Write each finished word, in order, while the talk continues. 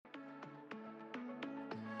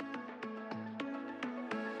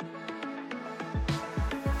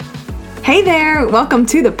Hey there, welcome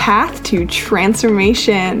to The Path to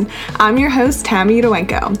Transformation. I'm your host, Tammy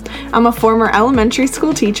Udowenko. I'm a former elementary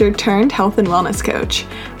school teacher turned health and wellness coach.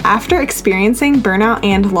 After experiencing burnout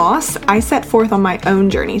and loss, I set forth on my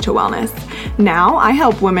own journey to wellness. Now, I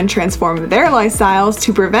help women transform their lifestyles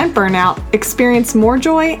to prevent burnout, experience more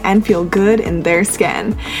joy, and feel good in their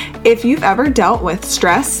skin. If you've ever dealt with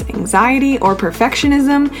stress, anxiety, or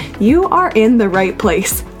perfectionism, you are in the right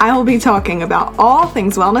place. I will be talking about all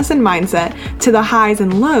things wellness and mindset to the highs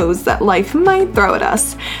and lows that life might throw at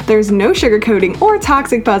us. There's no sugarcoating or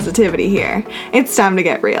toxic positivity here. It's time to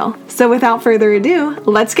get real. So without further ado,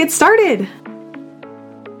 let's get started.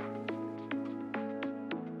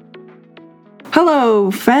 Hello,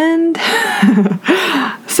 friend.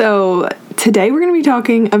 So today we're going to be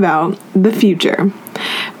talking about the future,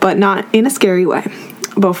 but not in a scary way.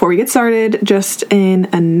 Before we get started, just an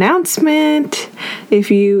announcement.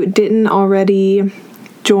 If you didn't already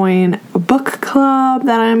join a book club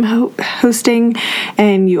that I'm hosting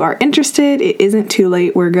and you are interested, it isn't too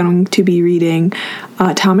late. We're going to be reading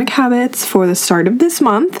Atomic Habits for the start of this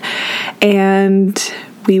month, and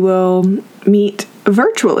we will meet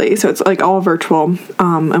virtually. So it's like all virtual,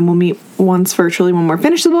 and we'll meet once virtually when we're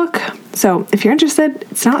finished the book. So if you're interested,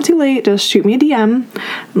 it's not too late. Just shoot me a DM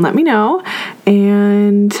and let me know.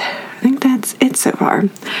 And I think that's it so far.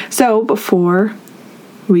 So before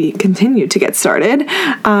we continue to get started,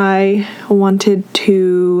 I wanted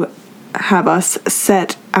to have us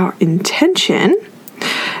set our intention,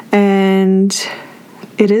 and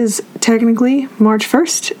it is technically March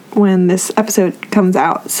 1st when this episode comes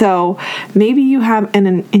out. So maybe you have an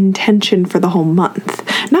intention for the whole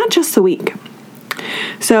month, not just the week.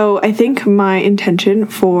 So I think my intention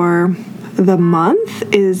for the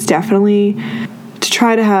month is definitely to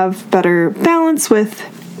try to have better balance with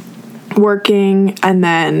working and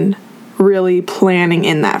then really planning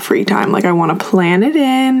in that free time. Like I want to plan it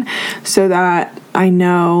in so that I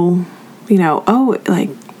know,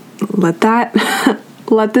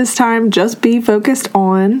 let this time just be focused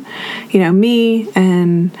on, me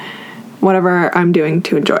and whatever I'm doing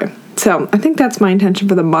to enjoy. So I think that's my intention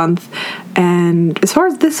for the month. And as far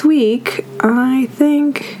as this week, I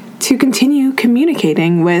think to continue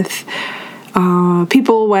communicating with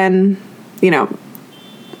people when,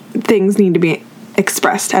 things need to be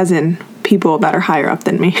expressed, as in people that are higher up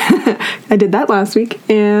than me. I did that last week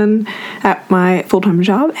and at my full-time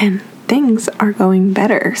job, and things are going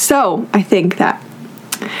better. So I think that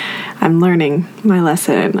I'm learning my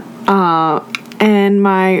lesson. And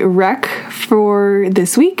my rec for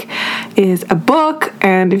this week is a book.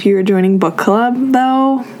 And if you're joining book club,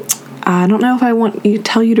 though, I don't know if I want to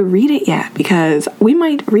tell you to read it yet, because we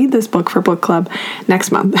might read this book for book club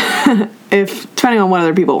next month, depending on what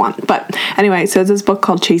other people want. But anyway, so it's this book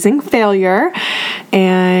called Chasing Failure,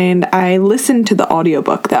 and I listened to the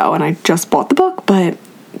audiobook though, and I just bought the book, but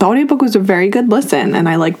the audiobook was a very good listen, and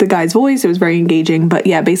I liked the guy's voice. It was very engaging. But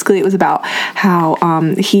yeah, basically it was about how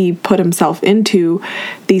he put himself into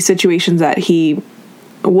these situations that he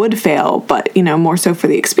would fail, but more so for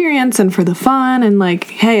the experience and for the fun, and like,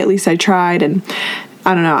 hey, at least I tried. And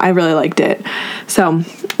I don't know, I really liked it. So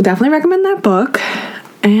definitely recommend that book.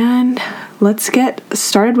 And let's get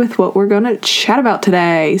started with what we're going to chat about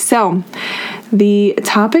today. So the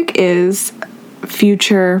topic is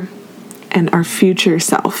future and our future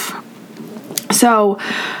self. So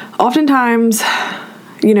oftentimes,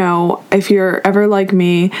 if you're ever like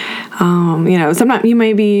me, sometimes you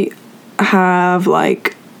maybe have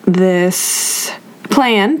like this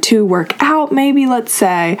plan to work out, maybe, let's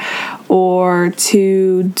say, or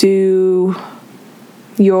to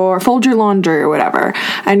fold your laundry or whatever,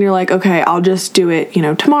 and you're like, okay, I'll just do it,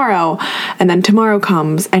 tomorrow. And then tomorrow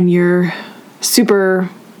comes and you're super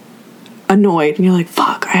annoyed and you're like,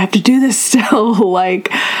 fuck, I have to do this still. Like,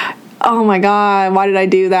 oh my God, why did I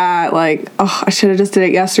do that? Like, oh, I should have just did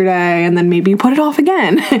it yesterday. And then maybe you put it off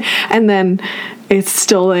again and then it's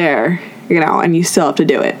still there, and you still have to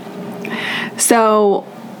do it. So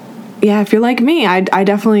yeah, if you're like me, I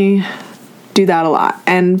definitely do that a lot.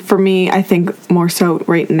 And for me, I think more so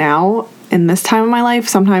right now in this time of my life,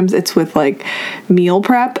 sometimes it's with like meal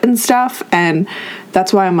prep and stuff. And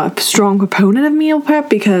that's why I'm a strong proponent of meal prep,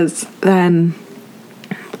 because then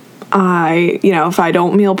if I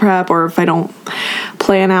don't meal prep, or if I don't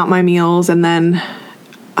plan out my meals and then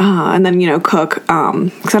cook,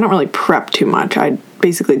 because I don't really prep too much. I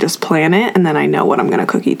basically just plan it, and then I know what I'm going to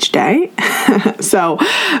cook each day. So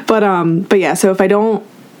yeah, so if I don't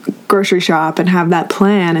grocery shop and have that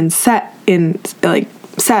plan and set,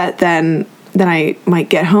 then then I might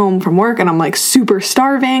get home from work and I'm like super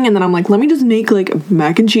starving, and then I'm like, let me just make like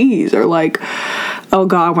mac and cheese, or like, oh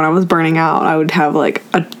God, when I was burning out, I would have like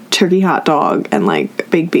a turkey hot dog and like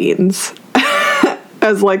baked beans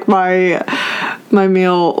as like my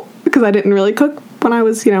meal, because I didn't really cook when I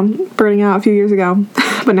was, burning out a few years ago,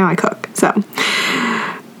 but now I cook.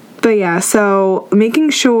 But yeah, so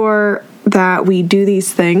making sure that we do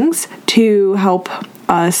these things to help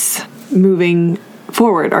us moving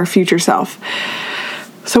forward, our future self.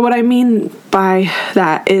 So what I mean by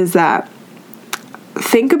that is that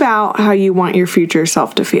think about how you want your future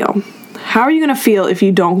self to feel. How are you going to feel if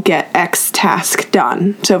you don't get X task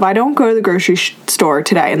done? So if I don't go to the grocery store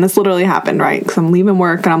today, and this literally happened, right? Because I'm leaving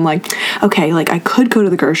work and I'm like, okay, like I could go to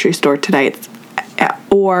the grocery store today,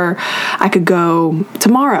 or I could go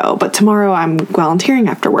tomorrow, but tomorrow I'm volunteering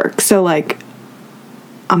after work. So like,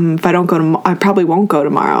 if I don't go I probably won't go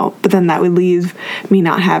tomorrow, but then that would leave me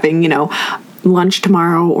not having, lunch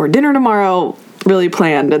tomorrow or dinner tomorrow really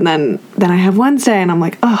planned. And then I have Wednesday and I'm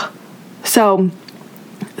like, oh, so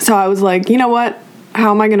I was like, you know what?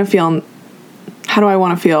 How am I going to feel? How do I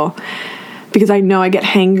want to feel? Because I know I get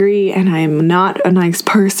hangry and I'm not a nice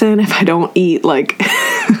person if I don't eat like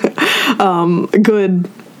good,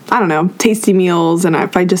 I don't know, tasty meals. And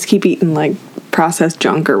if I just keep eating like processed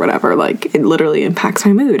junk or whatever, like it literally impacts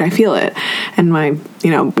my mood. I feel it, and my,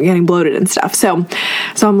 getting bloated and stuff. So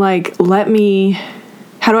I'm like,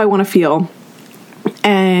 how do I want to feel?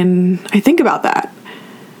 And I think about that,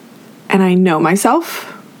 and I know myself.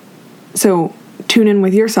 So tune in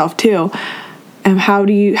with yourself too. And how are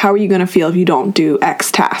you going to feel if you don't do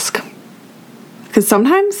X task? Because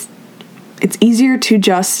sometimes it's easier to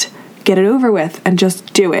just get it over with and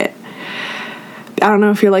just do it. I don't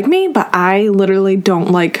know if you're like me, but I literally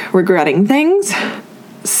don't like regretting things.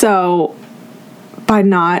 So by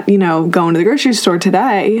not, going to the grocery store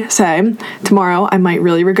today, say, tomorrow, I might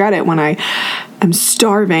really regret it when I am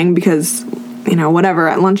starving because, whatever,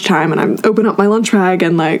 at lunchtime, and I'm open up my lunch bag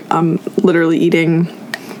and like I'm literally eating,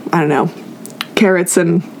 I don't know, carrots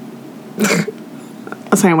and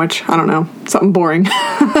a sandwich. I don't know, something boring.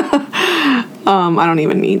 I don't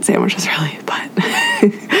even eat sandwiches really, but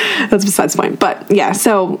that's besides the point. But yeah,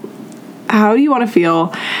 so how do you want to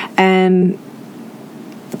feel? And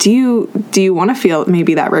do you want to feel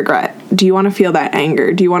maybe that regret? Do you want to feel that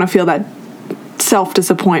anger? Do you want to feel that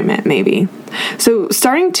self-disappointment maybe? So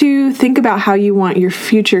starting to think about how you want your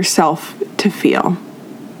future self to feel.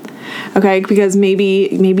 Okay, because maybe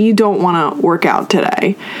you don't want to work out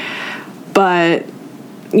today, but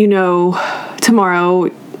tomorrow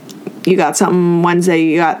you got something, Wednesday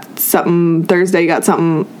you got something, Thursday you got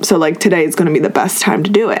something, so like today is going to be the best time to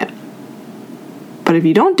do it. But if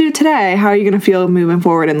you don't do today, how are you going to feel moving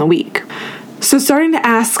forward in the week? So starting to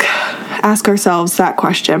ask ourselves that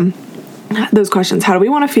question, those questions. How do we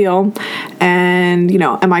want to feel? And,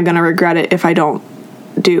 am I going to regret it if I don't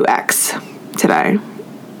do X today?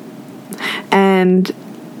 And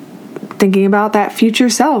thinking about that future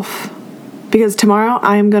self, because tomorrow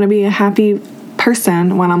I'm going to be a happy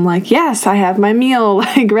person when I'm like, yes, I have my meal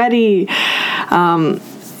like ready.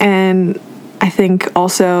 And I think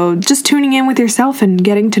also just tuning in with yourself and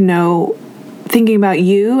getting to know, thinking about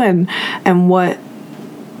you and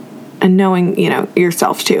knowing,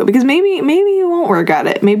 yourself too, because maybe you won't regret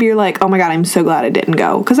it. Maybe you're like, oh my God, I'm so glad I didn't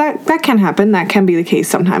go. Because that can happen. That can be the case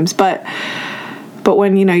sometimes. But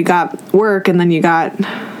when, you got work and then you got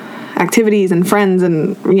activities and friends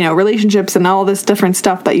and, relationships and all this different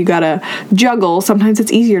stuff that you got to juggle, sometimes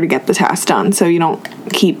it's easier to get the task done so you don't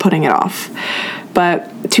keep putting it off.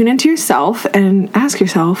 But tune into yourself and ask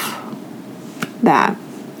yourself that.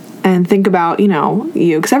 And think about,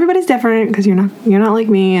 you, because everybody's different, because you're not like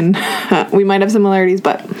me, and we might have similarities,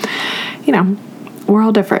 but, we're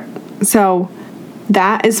all different. So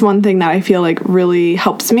that is one thing that I feel like really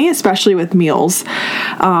helps me, especially with meals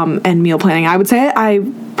and meal planning. I would say I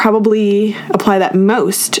probably apply that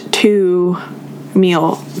most to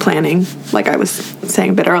meal planning, like I was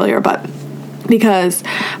saying a bit earlier, but because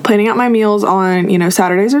planning out my meals on,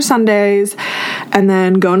 Saturdays or Sundays, and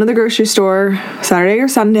then going to the grocery store Saturday or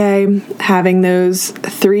Sunday, having those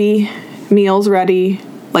 3 meals ready,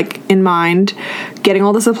 like in mind, getting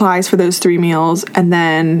all the supplies for those 3 meals, and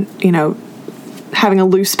then, having a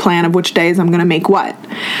loose plan of which days I'm going to make what,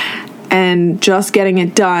 and just getting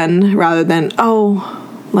it done rather than,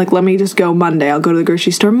 let me just go Monday. I'll go to the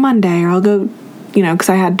grocery store Monday, or I'll go, because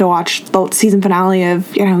I had to watch the season finale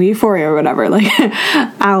of, Euphoria or whatever. Like,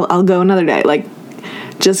 I'll go another day. Like,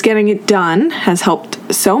 just getting it done has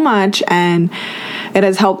helped so much, and it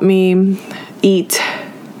has helped me eat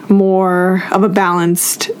more of a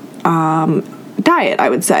balanced diet, I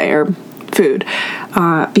would say, or food,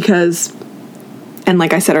 because, and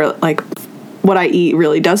like I said, like what I eat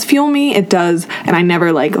really does fuel me. It does. And I never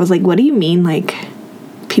I was like, what do you mean? Like,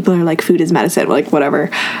 people are like, food is medicine, like whatever.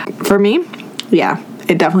 For me, yeah,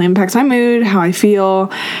 it definitely impacts my mood, how I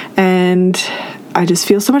feel. And I just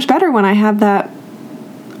feel so much better when I have that,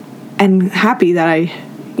 and happy that I,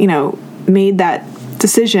 made that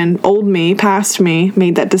decision. Old me, past me,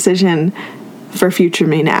 made that decision for future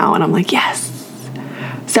me now. And I'm like, yes.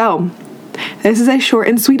 So this is a short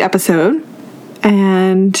and sweet episode.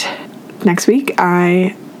 And next week,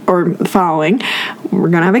 or the following, we're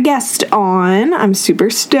gonna have a guest on. I'm super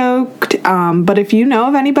stoked. But if you know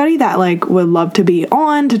of anybody that would love to be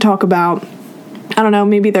on to talk about, I don't know,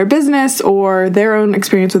 maybe their business or their own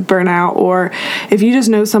experience with burnout, or if you just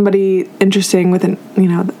know somebody interesting with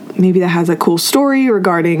maybe that has a cool story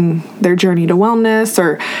regarding their journey to wellness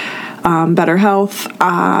or better health,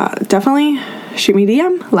 definitely shoot me a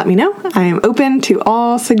DM. Let me know. I am open to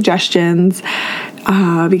all suggestions,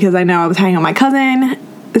 because I know I was hanging out with my cousin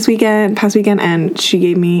past weekend, and she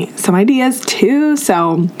gave me some ideas too.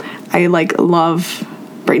 So I love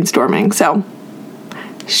brainstorming. So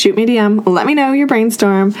shoot me a DM. Let me know your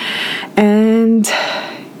brainstorm. And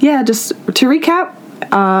yeah, just to recap,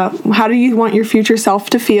 how do you want your future self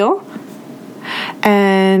to feel?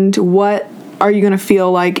 And what are you going to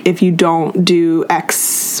feel like if you don't do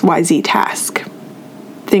XYZ task?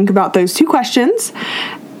 Think about those two questions,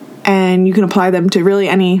 and you can apply them to really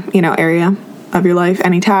any, area of your life,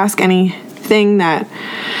 any task, anything that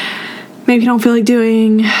maybe you don't feel like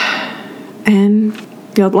doing, and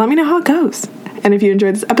let me know how it goes. And if you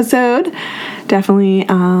enjoyed this episode, definitely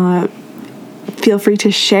feel free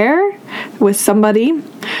to share with somebody,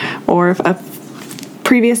 or if a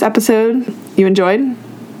previous episode you enjoyed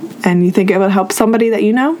and you think it would help somebody that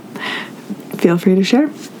you know, feel free to share.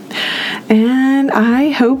 And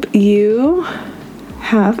I hope you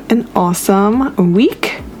have an awesome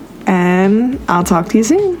week, and I'll talk to you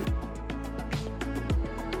soon.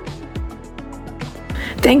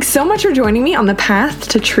 Thanks so much for joining me on the path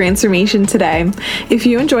to transformation today. If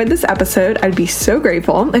you enjoyed this episode, I'd be so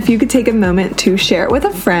grateful if you could take a moment to share it with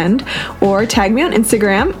a friend, or tag me on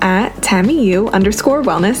Instagram at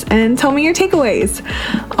TammyU_wellness and tell me your takeaways.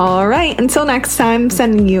 All right, until next time,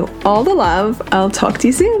 sending you all the love. I'll talk to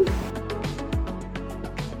you soon.